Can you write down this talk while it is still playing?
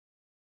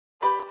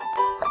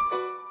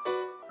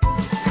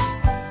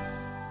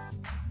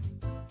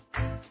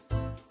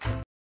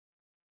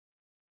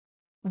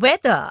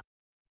Weather.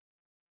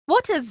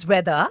 What is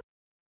weather?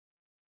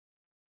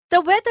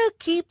 The weather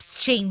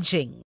keeps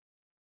changing.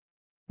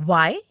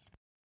 Why?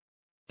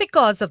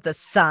 Because of the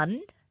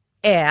sun,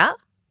 air,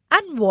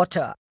 and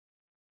water.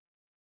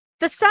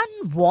 The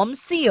sun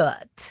warms the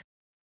earth.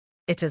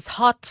 It is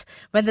hot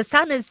when the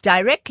sun is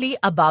directly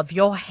above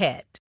your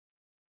head.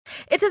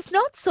 It is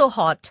not so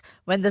hot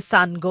when the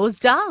sun goes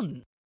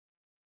down.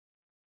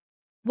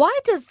 Why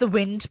does the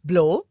wind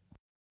blow?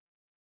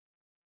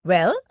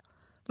 Well,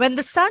 when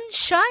the sun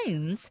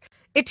shines,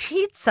 it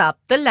heats up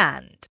the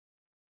land.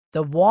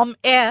 The warm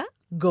air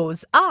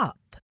goes up.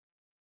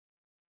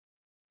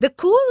 The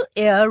cool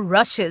air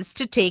rushes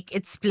to take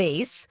its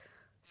place,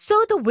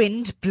 so the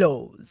wind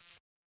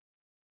blows.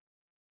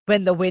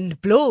 When the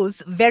wind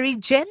blows very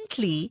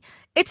gently,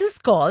 it is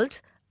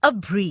called a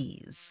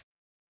breeze.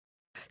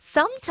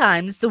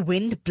 Sometimes the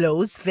wind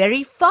blows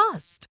very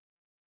fast.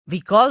 We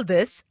call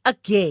this a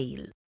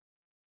gale.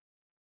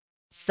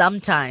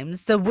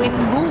 Sometimes the wind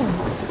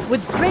moves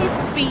with great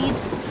speed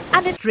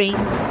and it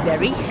rains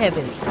very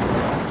heavily.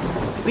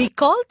 We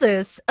call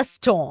this a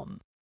storm.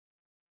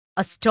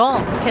 A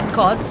storm can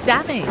cause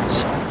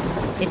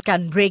damage. It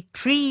can break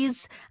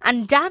trees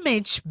and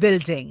damage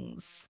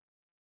buildings.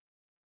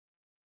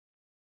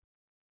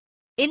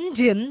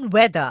 Indian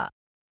weather.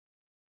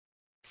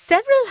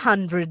 Several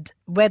hundred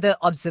weather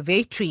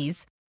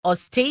observatories or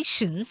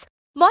stations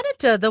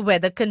monitor the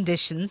weather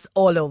conditions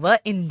all over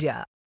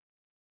India.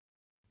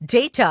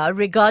 Data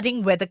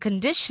regarding weather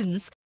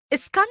conditions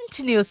is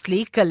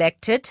continuously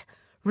collected,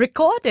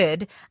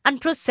 recorded,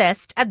 and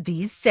processed at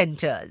these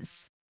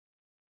centers.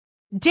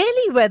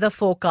 Daily weather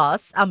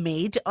forecasts are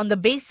made on the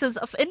basis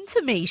of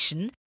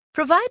information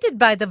provided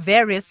by the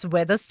various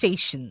weather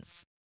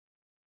stations.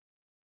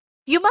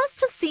 You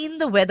must have seen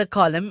the weather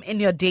column in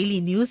your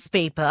daily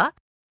newspaper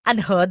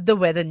and heard the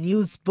weather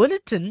news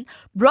bulletin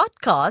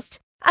broadcast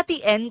at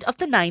the end of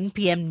the 9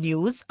 p.m.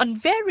 news on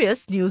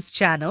various news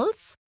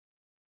channels,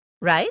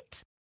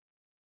 right?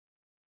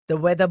 The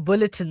weather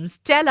bulletins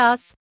tell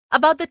us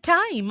about the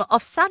time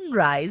of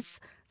sunrise,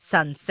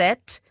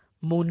 sunset,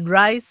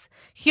 moonrise,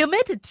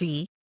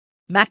 humidity,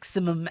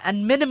 maximum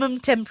and minimum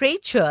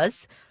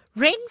temperatures,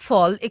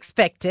 rainfall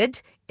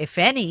expected, if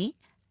any,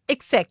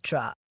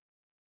 etc.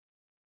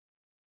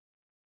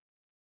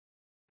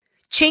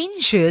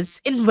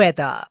 Changes in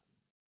weather.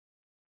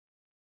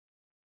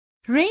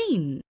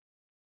 Rain.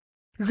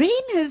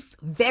 Rain is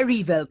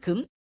very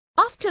welcome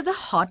after the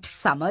hot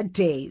summer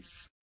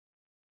days.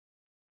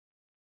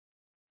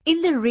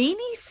 In the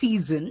rainy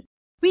season,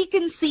 we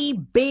can see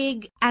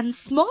big and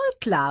small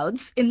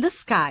clouds in the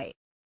sky.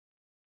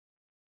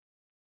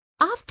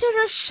 After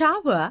a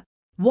shower,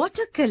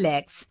 water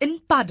collects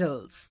in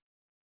puddles.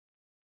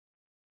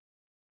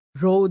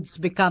 Roads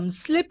become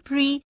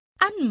slippery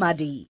and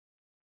muddy.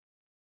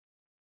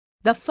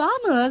 The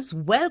farmers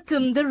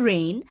welcome the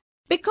rain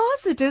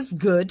because it is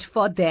good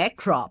for their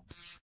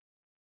crops.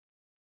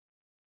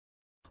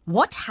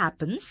 What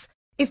happens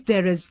if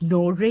there is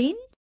no rain?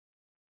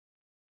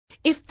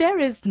 If there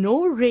is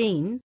no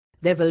rain,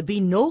 there will be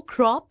no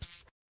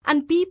crops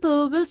and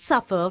people will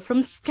suffer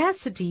from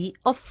scarcity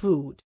of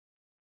food.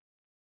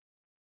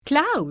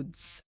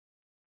 Clouds.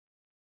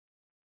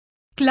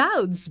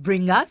 Clouds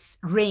bring us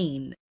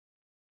rain.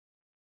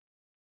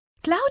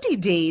 Cloudy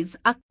days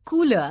are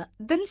cooler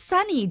than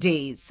sunny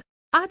days,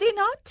 are they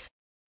not?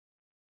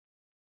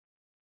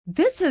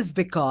 This is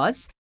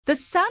because the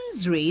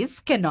sun's rays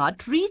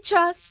cannot reach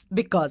us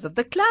because of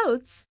the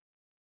clouds.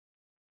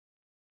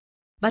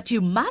 But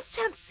you must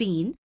have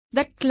seen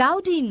that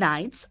cloudy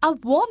nights are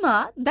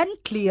warmer than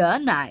clear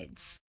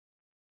nights.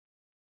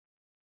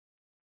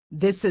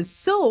 This is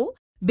so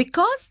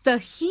because the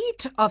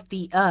heat of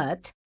the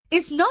earth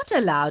is not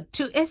allowed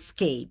to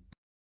escape.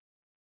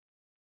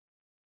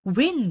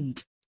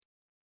 Wind.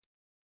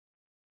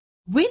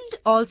 Wind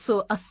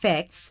also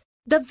affects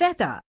the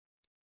weather.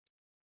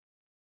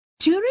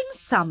 During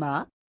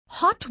summer,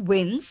 hot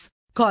winds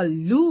called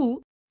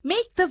loo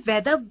make the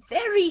weather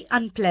very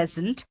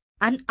unpleasant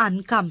and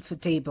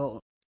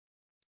uncomfortable.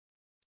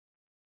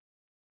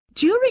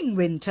 During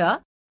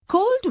winter,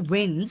 cold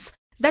winds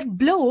that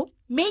blow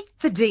make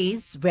the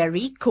days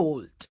very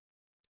cold.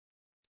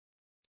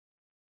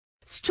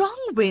 Strong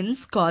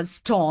winds cause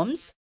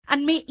storms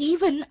and may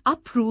even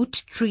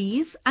uproot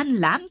trees and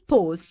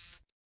lampposts.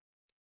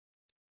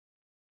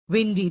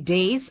 Windy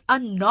days are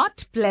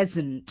not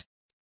pleasant.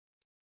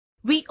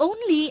 We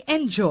only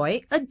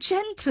enjoy a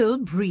gentle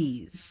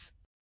breeze.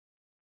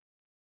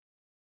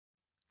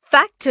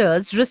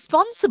 Factors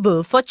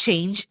responsible for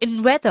change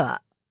in weather.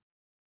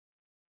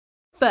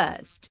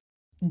 First,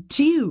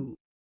 dew.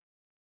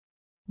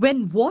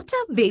 When water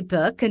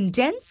vapor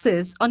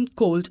condenses on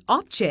cold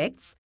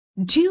objects,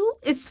 dew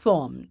is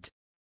formed.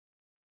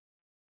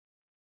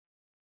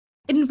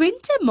 In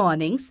winter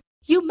mornings,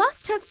 you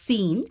must have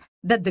seen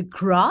that the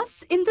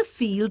grass in the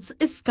fields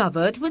is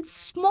covered with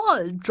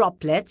small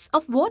droplets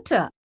of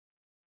water.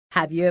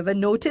 Have you ever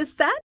noticed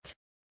that?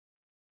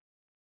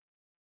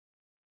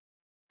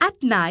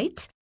 At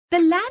night, the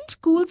land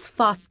cools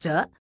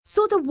faster,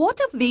 So the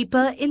water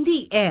vapor in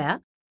the air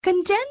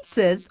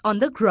condenses on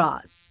the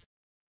grass.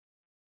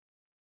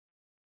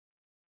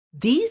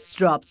 These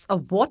drops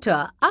of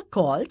water are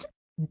called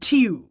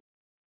dew.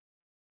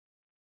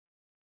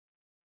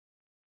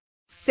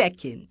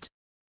 Second,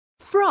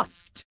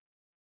 frost.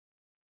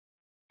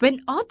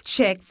 When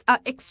objects are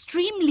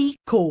extremely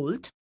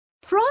cold,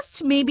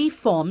 frost may be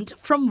formed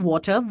from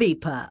water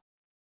vapor.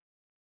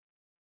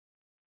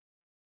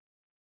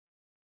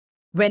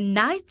 When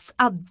nights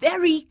are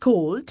very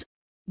cold,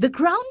 the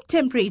ground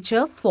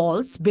temperature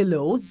falls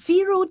below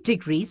 0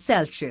 degrees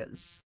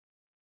Celsius.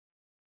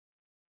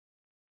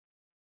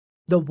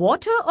 The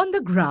water on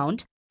the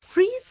ground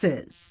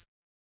freezes.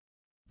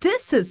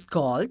 This is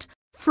called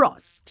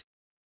frost.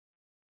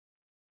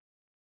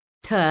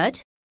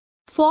 Third,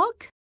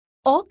 fog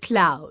or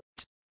cloud.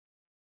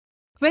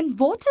 When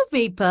water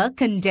vapor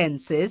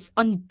condenses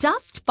on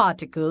dust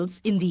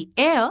particles in the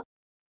air,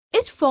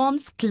 it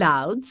forms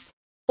clouds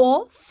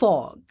or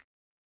fog.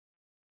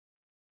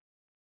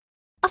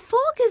 A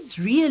fog is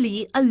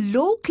really a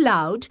low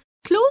cloud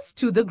close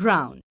to the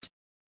ground.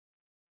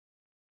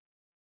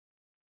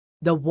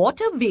 The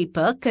water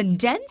vapor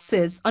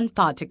condenses on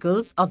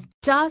particles of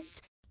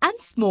dust and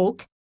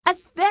smoke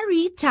as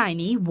very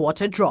tiny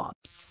water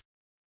drops.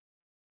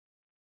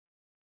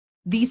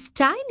 These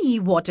tiny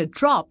water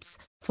drops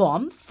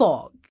form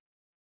fog.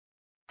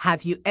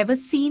 Have you ever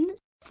seen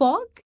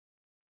fog?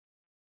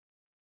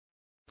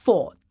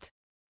 Fourth,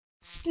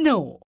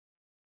 snow.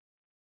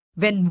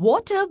 When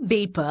water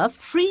vapor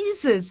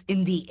freezes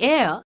in the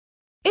air,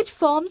 it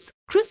forms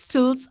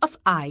crystals of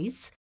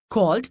ice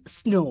called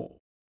snow.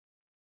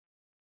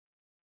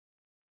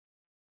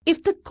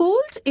 If the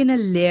cold in a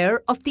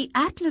layer of the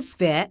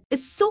atmosphere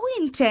is so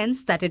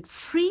intense that it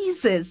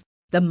freezes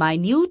the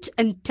minute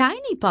and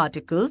tiny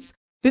particles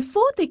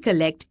before they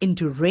collect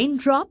into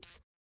raindrops,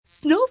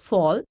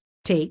 snowfall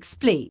takes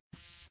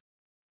place.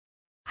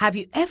 Have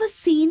you ever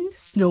seen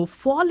snow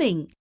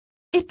falling?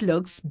 It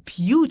looks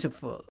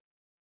beautiful.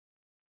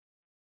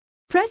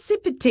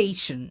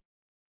 Precipitation.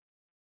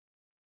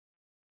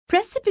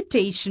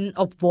 Precipitation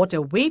of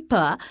water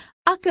vapor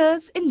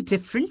occurs in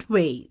different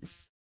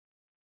ways.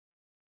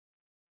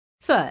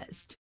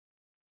 First,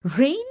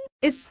 rain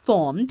is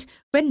formed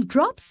when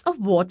drops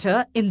of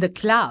water in the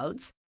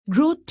clouds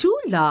grow too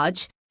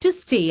large to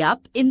stay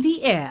up in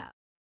the air.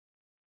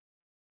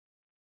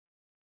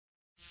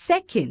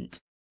 Second,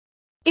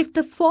 if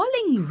the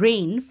falling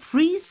rain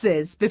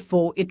freezes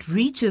before it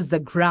reaches the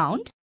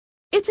ground,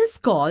 it is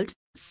called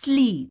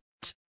sleet.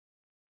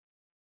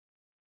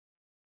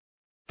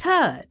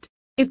 Third,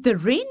 if the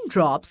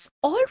raindrops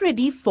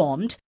already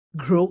formed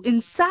grow in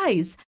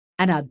size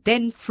and are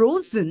then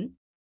frozen,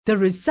 the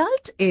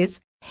result is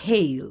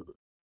hail.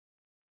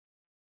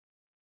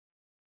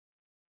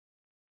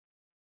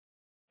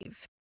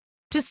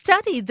 To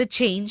study the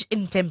change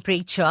in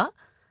temperature,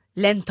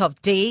 length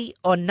of day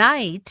or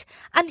night,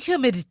 and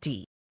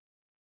humidity.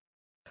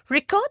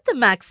 Record the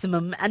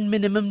maximum and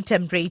minimum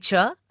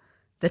temperature,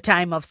 the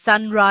time of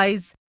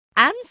sunrise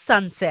and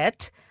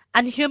sunset,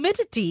 and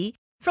humidity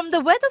from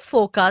the weather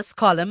forecast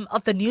column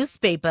of the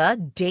newspaper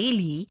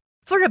daily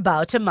for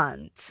about a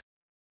month.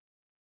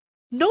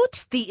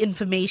 Note the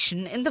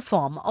information in the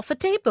form of a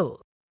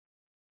table.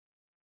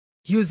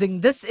 Using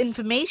this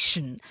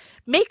information,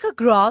 make a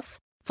graph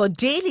for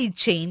daily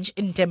change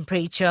in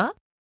temperature,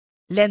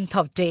 length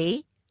of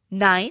day,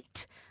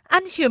 night,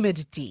 and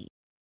humidity.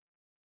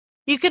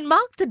 You can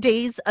mark the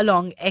days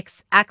along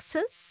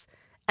x-axis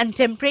and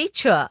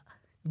temperature,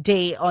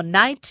 day or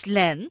night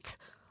length,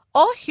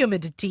 or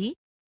humidity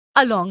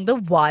along the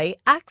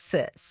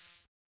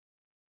y-axis.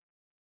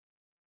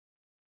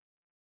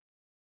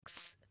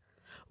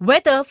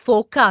 Weather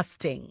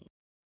forecasting.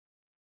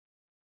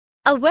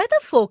 A weather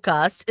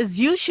forecast is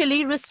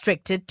usually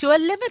restricted to a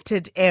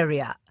limited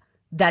area,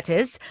 that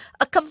is,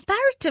 a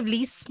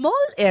comparatively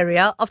small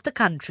area of the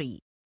country.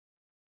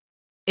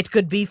 It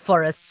could be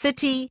for a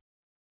city,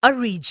 a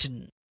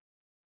region.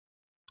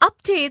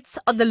 Updates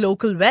on the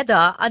local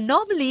weather are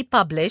normally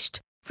published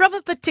from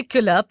a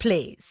particular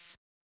place.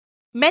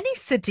 Many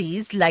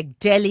cities like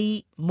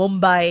Delhi,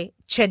 Mumbai,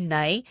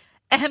 Chennai,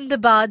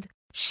 Ahmedabad,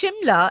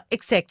 Shimla,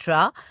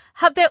 etc.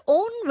 have their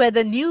own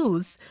weather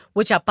news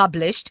which are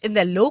published in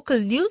their local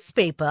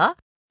newspaper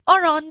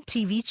or on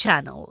TV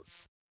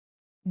channels.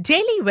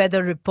 Daily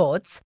weather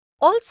reports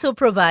also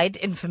provide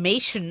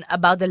information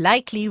about the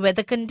likely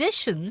weather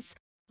conditions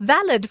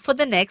valid for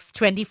the next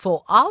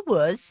 24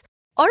 hours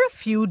or a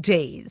few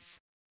days.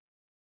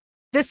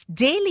 This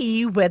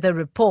daily weather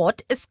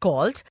report is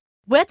called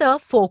weather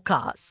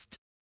forecast.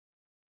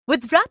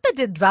 With rapid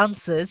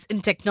advances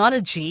in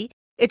technology,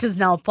 it is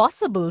now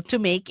possible to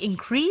make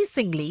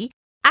increasingly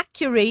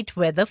accurate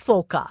weather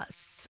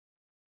forecasts.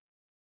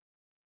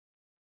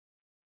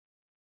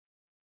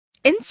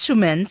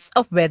 Instruments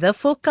of weather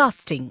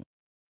forecasting.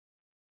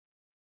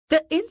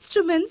 The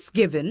instruments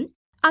given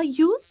are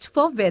used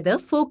for weather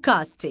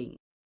forecasting.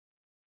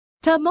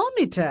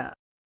 Thermometer,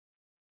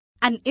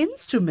 an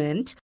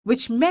instrument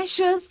which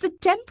measures the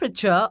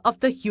temperature of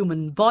the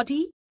human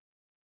body.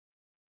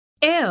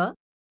 air,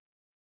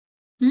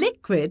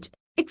 liquid,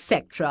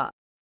 etc.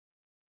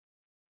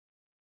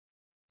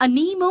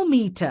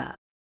 Anemometer.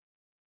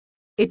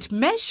 It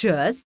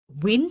measures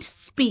wind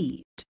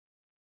speed.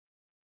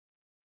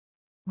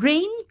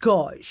 Rain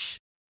gauge.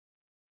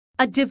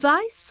 A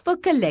device for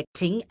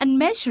collecting and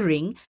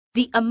measuring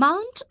the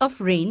amount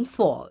of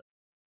rainfall.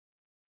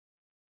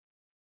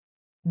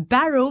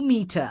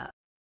 Barometer.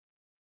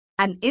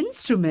 An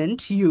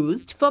instrument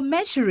used for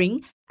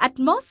measuring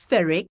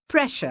atmospheric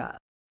pressure.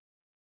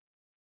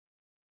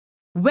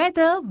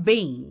 Weather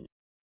vane.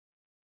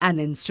 An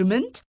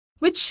instrument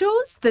which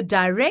shows the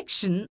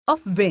direction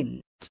of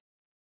wind.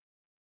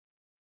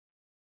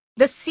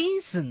 The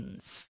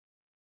seasons.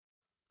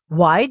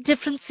 Why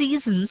different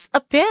seasons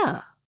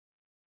appear?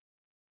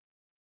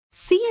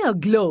 See a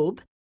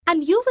globe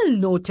and you will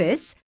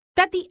notice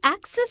that the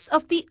axis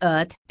of the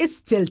earth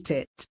is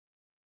tilted.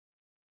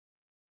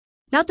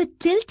 Now the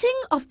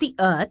tilting of the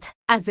earth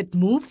as it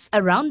moves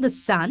around the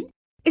sun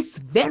is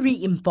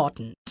very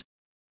important.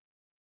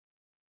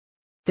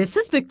 This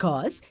is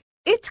because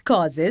it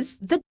causes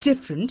the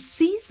different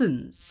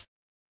seasons.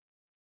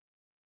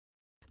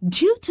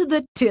 Due to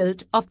the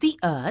tilt of the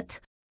earth,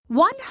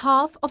 one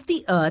half of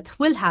the earth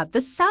will have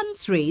the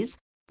sun's rays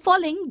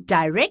falling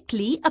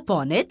directly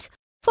upon it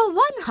for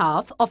one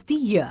half of the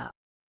year.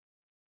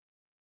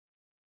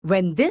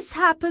 When this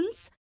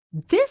happens,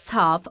 this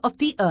half of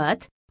the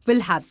earth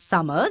will have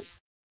summers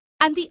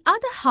and the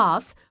other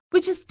half,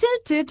 which is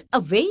tilted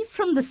away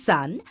from the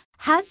sun,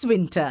 has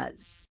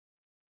winters.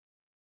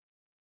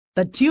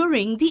 But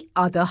during the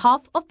other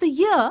half of the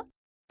year,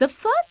 the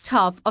first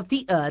half of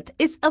the earth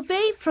is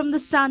away from the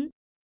sun,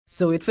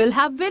 so it will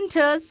have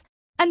winters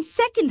and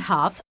second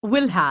half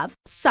will have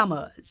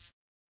summers.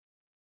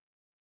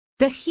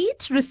 The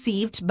heat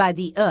received by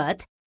the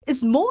earth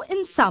is more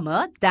in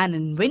summer than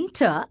in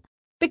winter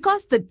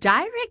because the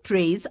direct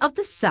rays of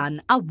the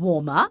sun are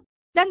warmer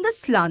than the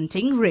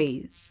slanting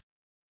rays.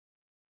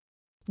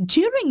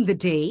 During the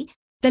day,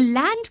 the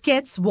land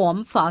gets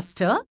warm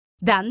faster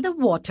than the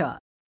water.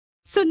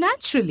 So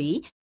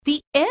naturally,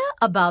 the air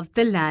above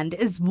the land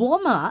is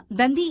warmer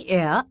than the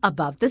air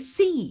above the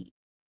sea.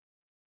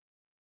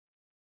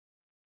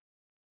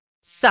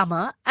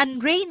 Summer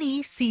and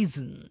rainy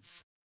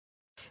seasons.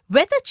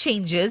 Weather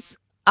changes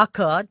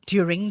occur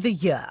during the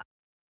year.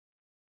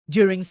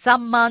 During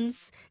some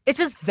months, it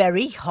is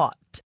very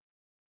hot.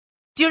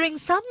 During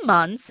some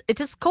months,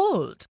 it is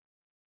cold.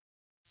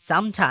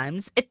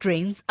 Sometimes it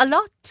rains a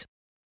lot.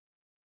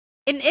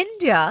 In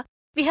India,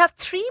 we have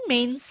three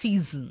main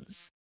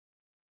seasons: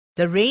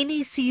 the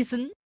rainy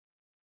season,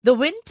 the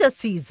winter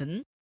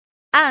season,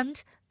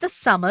 and the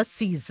summer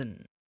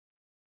season.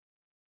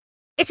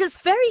 It is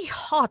very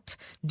hot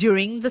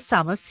during the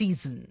summer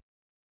season.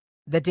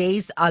 The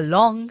days are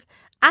long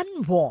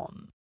and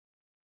warm.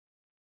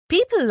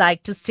 People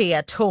like to stay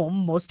at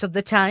home most of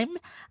the time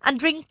and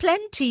drink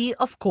plenty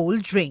of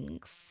cold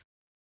drinks.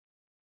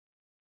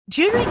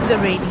 During the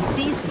rainy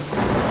season,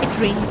 it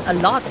rains a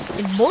lot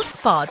in most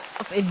parts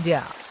of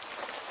India.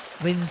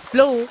 Winds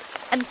blow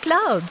and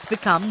clouds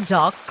become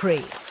dark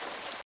grey.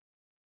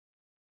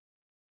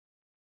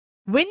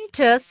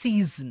 Winter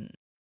season.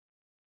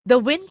 The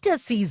winter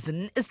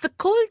season is the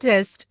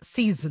coldest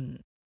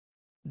season.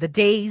 The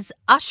days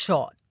are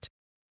short.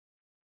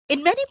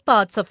 In many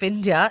parts of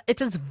India,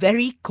 it is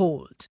very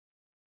cold.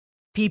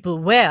 People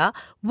wear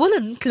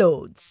woolen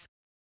clothes.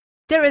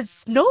 There is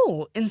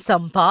snow in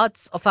some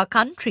parts of our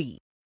country.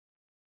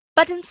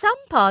 But in some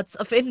parts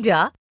of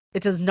India,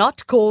 it is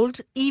not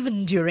cold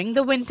even during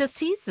the winter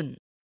season.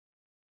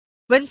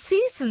 When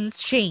seasons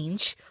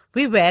change,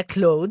 we wear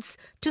clothes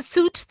to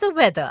suit the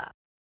weather.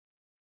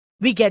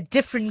 We get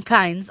different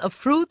kinds of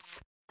fruits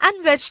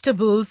and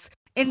vegetables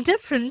in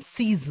different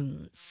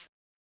seasons.